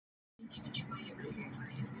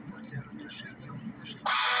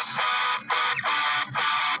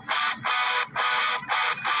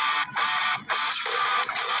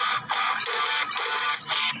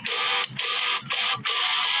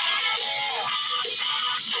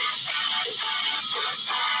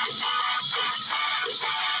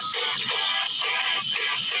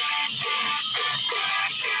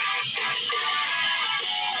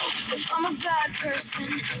If I'm a bad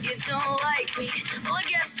person, you don't like me. Well, I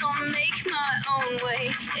guess I'll make my own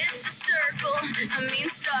way. It's a circle, I mean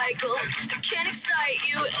cycle. I can't excite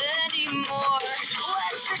you anymore.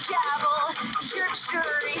 Where's your gavel, your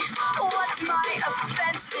jury? What's my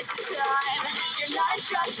offense this time? You're not a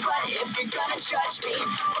judge, but if you're gonna judge me,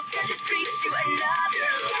 we'll send it straight to another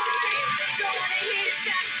life. Don't wanna hear your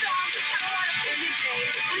sad songs, I don't wanna feel your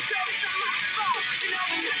pain. It's always on my fault, but you know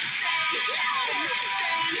we're not the same. We're not the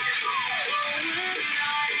same.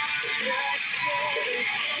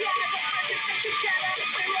 Yeah, the friends are stuck together.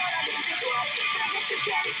 We wrote our names in blood. But I guess you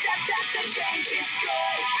can't accept that the change is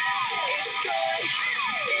good. It's good.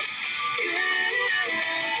 It's good.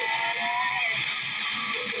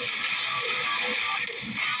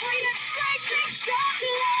 Will you take me just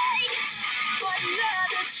like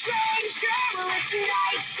another stranger? Well, it's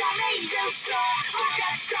nice to meet you, so I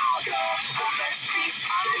guess I'll go. I'll best be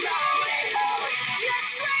on my way home. You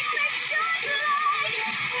treat me just like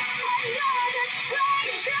another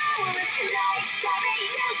stranger. Well, it's nice to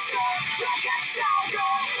meet you, so I guess I'll go.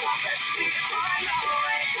 I'll best be on my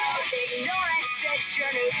way home. Ignorance is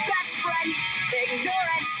your new best friend.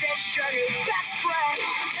 Ignorance is your new best friend.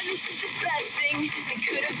 And this is the best thing that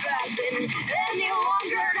could have happened. Any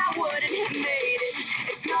longer, and I wouldn't have made it.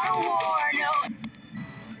 It's not a war, no.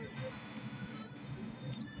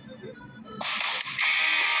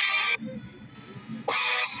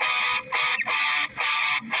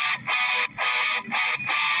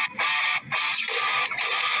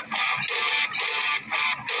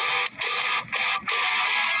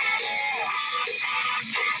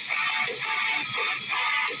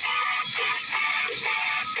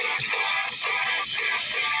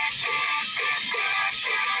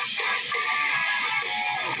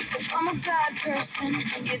 If I'm a bad person,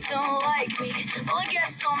 you don't like me. Well, I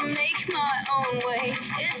guess I'll make my own way.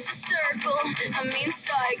 It's a circle, I mean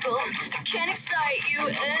cycle. I can't excite you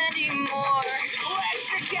anymore.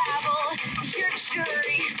 Where's your gavel, your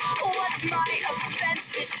jury? What's my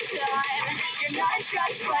offense this time? You're not a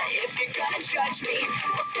judge, but if you're gonna judge me,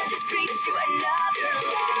 we'll send it straight to another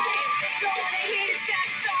life. Don't wanna hear your sad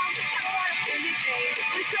songs, I don't wanna feel your pain.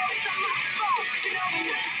 It's always on my fault, but you know we're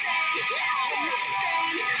not the same. We're not the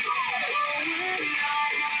same.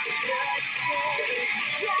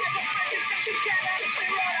 Yeah, the friends are stuck together. We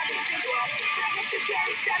wrote our names in blood. But I guess you can't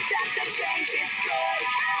accept that the change is good.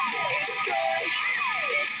 It's good.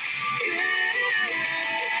 It's good.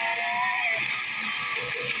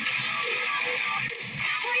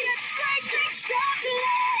 Will you take me just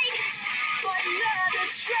like another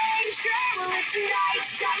stranger? Well, it's nice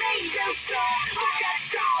to meet you, so I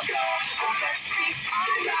guess I'll go. I'll best be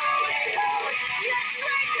on my way home. You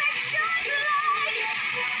treat me just like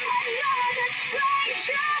another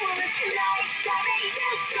stranger. Well, it's nice to meet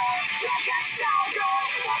you, so I guess I'll go.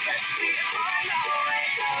 I'll best be on my way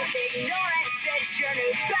home. Ignorance is your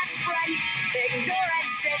new best friend.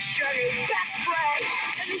 Ignorance is your new best friend.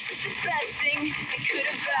 And this is the best thing that could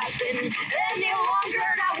have happened. Any longer,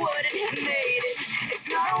 and I wouldn't have made it. It's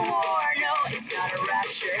not a war, no, it's not a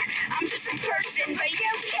rapture. I'm just a person, but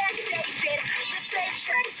you can't take it. The same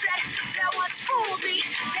tricks that once fooled me,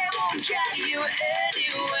 they won't get you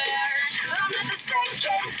anywhere. I'm not the same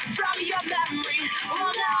kid from your memory.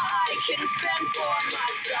 Well, now I can fend for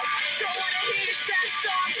myself. Don't wanna hear your sad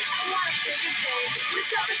song, I wanna feel your pain.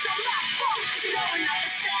 It's always on my fault, 'cause you know we're not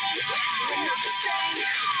the same. We're not the same.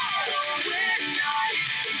 Oh, we're not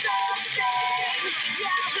the same.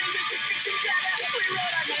 Yeah, we used to stick together. We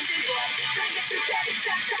wrote our names in blood. But I guess you can't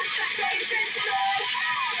accept that the change is good.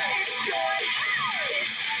 It's good.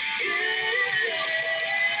 It's good.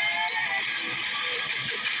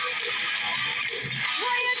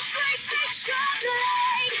 Will you treat me just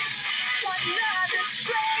like another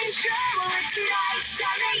stranger? Well, it's nice to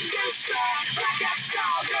meet you, so I guess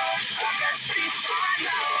I'll go. I'll best be on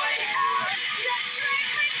my way out. You treat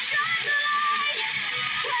me just like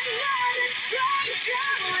another stranger.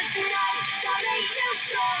 Well, it's nice to meet you,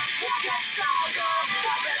 so I guess I'll go.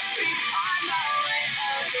 I'll best be on my way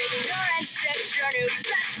out. Ignorance is your new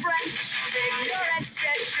best friend. Ignorance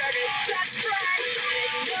is your new best friend.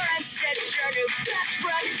 Ignorance is your new best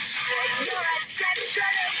friend. Ignorance is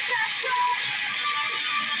your new best friend.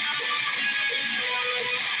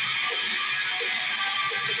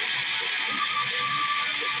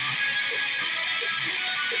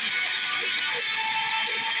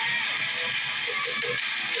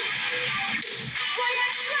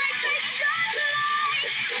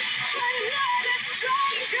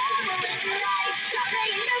 Well, it's nice to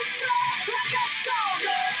meet you so like a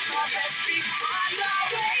soldier. Our best behind the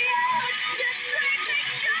way out. You treat me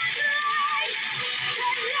just like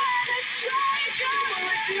another stranger. Well,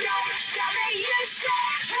 it's nice to meet you so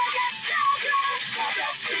like a soldier. Our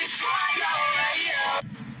best behind the way out.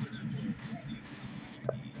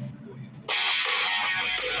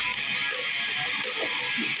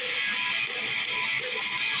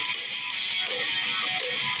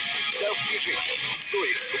 Да в движении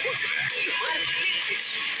Зоя Subbotina и Марк Лебедев.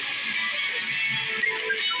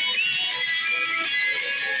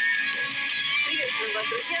 Приветствую вас,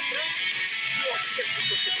 друзья. Здравствуйте всех, кто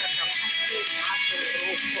слушает программу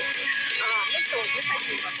 «Дубровку». Ну что, мы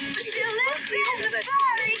хотим вас приветствовать и сказать, что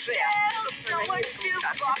мы уже, собственно, на Невском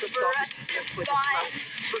старте, то, что обычно происходит у нас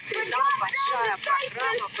по средам, большая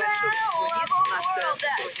программа, большой лист у нас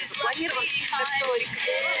сегодня запланирован, так что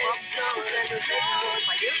рекомендую вам с нами узнать много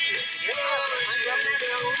полезного, интересного, а главное,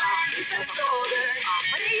 веселого.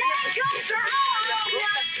 Мы сегодня пишем, когда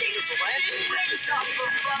просто не забываешь, что мы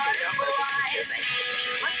Zoya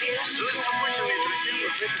Subbotina и друзья,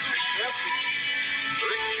 вот в этот прекрасный день.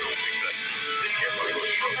 Знаете, почему прекрасный? Такая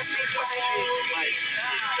погода. Последний май.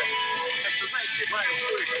 Как-то, знаете, май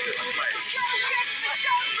уходит, как май. Кстати,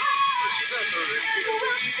 завтра уже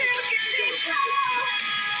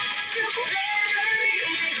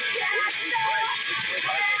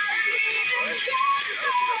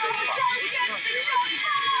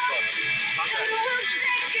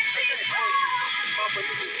папа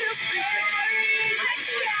любит себе знать.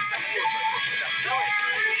 Почувствуйте заботу. Давай.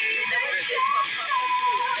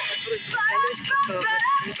 Бросим Галечка в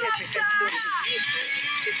замечательный костюм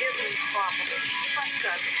чудесным папам и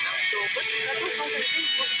подскажет нам, что в этом году новый день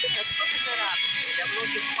может быть особенно радостным для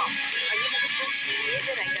многих пап. Они могут получить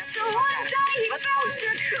невероятный подарок.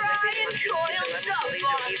 Воспользуйтесь предложением английской белорусской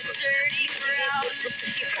лидер Их действует 20%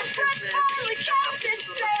 скидка на процедуру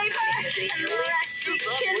восстановления зрения лазер. 2 года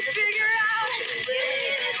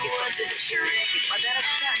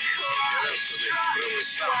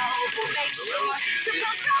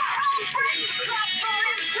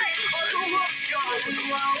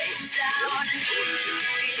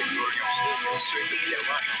бесплатного подарок все это для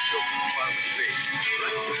вас, все фан-фрей.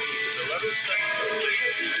 RUSA, 25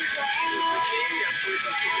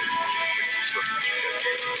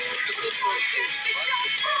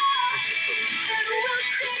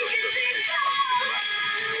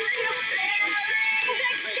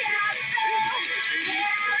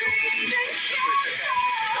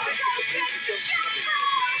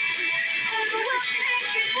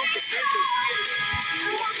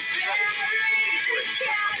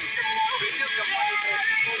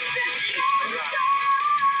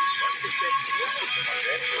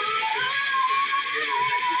 лет помогает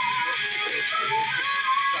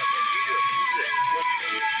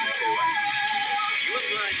его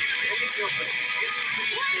знания, реальный опыт, без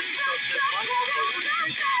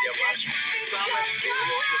для вас самое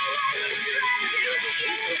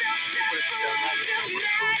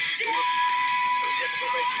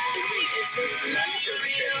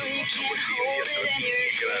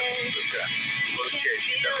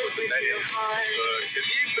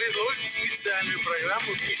Сергей предложит специальную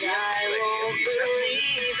программу без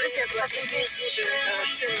Друзья, с последней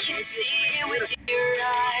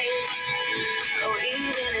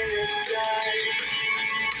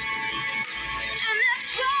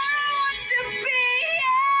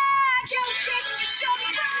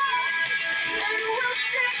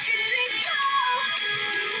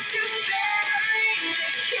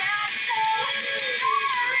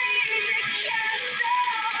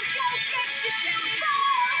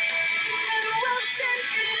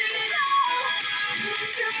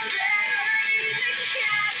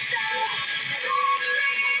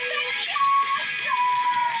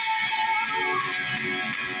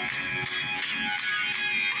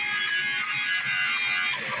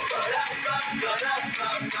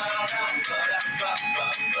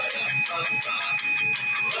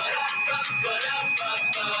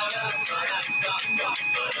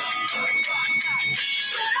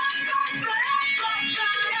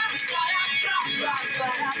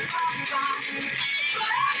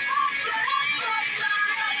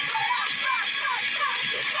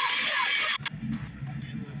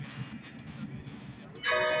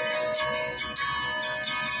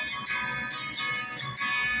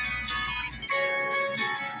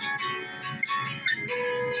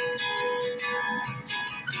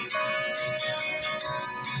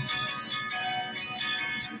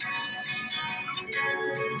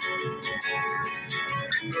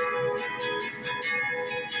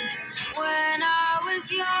When I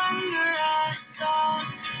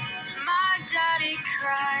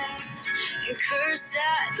and curse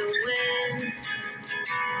at the wind.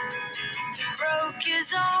 He broke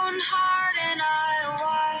his own heart and I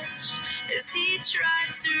watched as he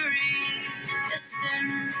tried to read the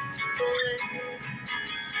symbol.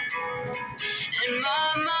 And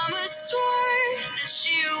my mama swore that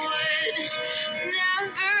she would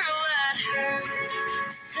never let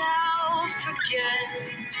herself forget.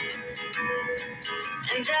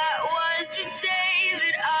 And that was the day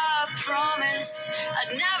that I promised I'd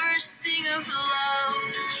never sing of love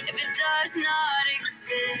if it does not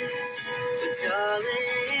exist. But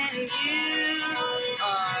darling, you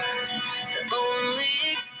are the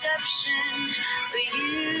only exception. But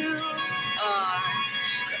you are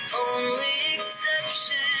the only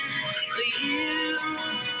exception. But you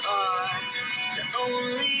are the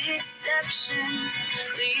only exception.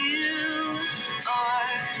 But you are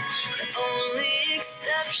the only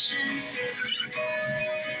exception.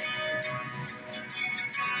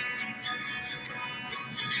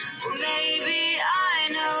 Well, maybe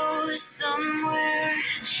I know somewhere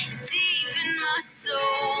deep in my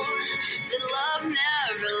soul that love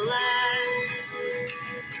never lasts.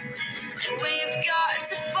 And we've got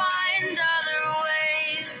to find other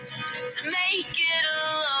ways to make it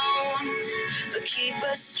alone, but keep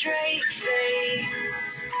a straight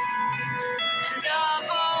face. And I've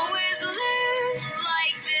always lived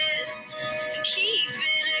like this,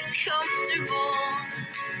 keeping a comfortable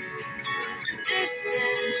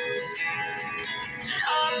distance.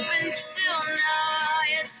 Up until now, I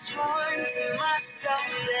had sworn to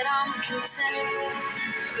myself that I'm content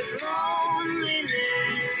with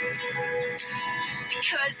loneliness,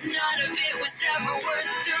 because none of it was ever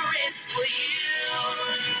worth the risk. Well,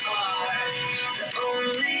 you are the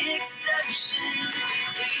only exception.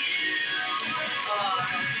 You are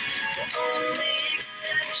the only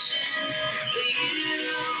exception.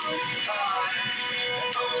 You are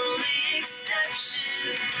the only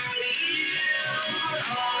exception. You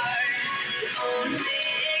are the only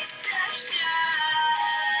exception.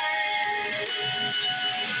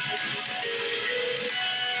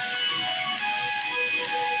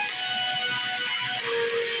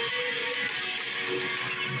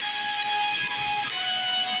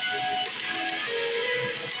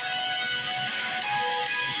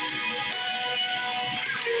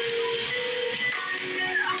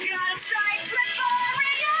 I've got a tight grip on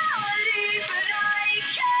reality, but I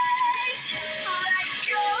can't let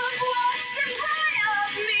go of what's in front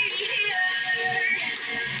of me here.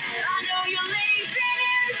 I know you're leaving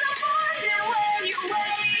in the morning when you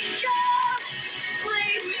wake up.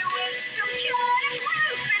 Leave me with some kind of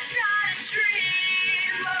proof it's not a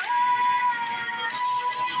dream.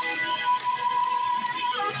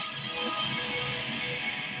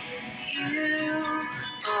 You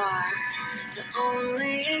are the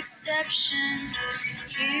only exception.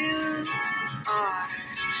 You are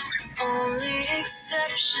the only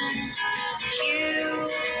exception. You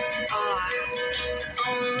are the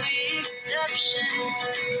only exception.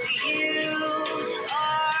 You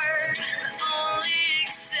are the only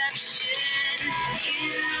exception.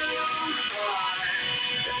 You are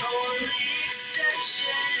the only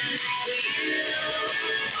exception. You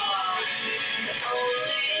are the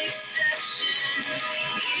only exception.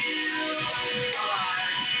 You are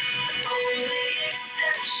the only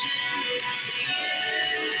exception.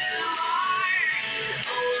 You are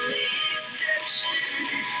the only exception.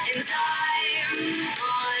 And I'm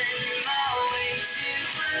on my way to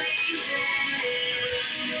believing it.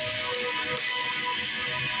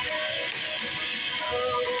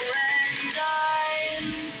 Oh, and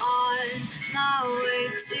I'm on my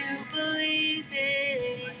way to believing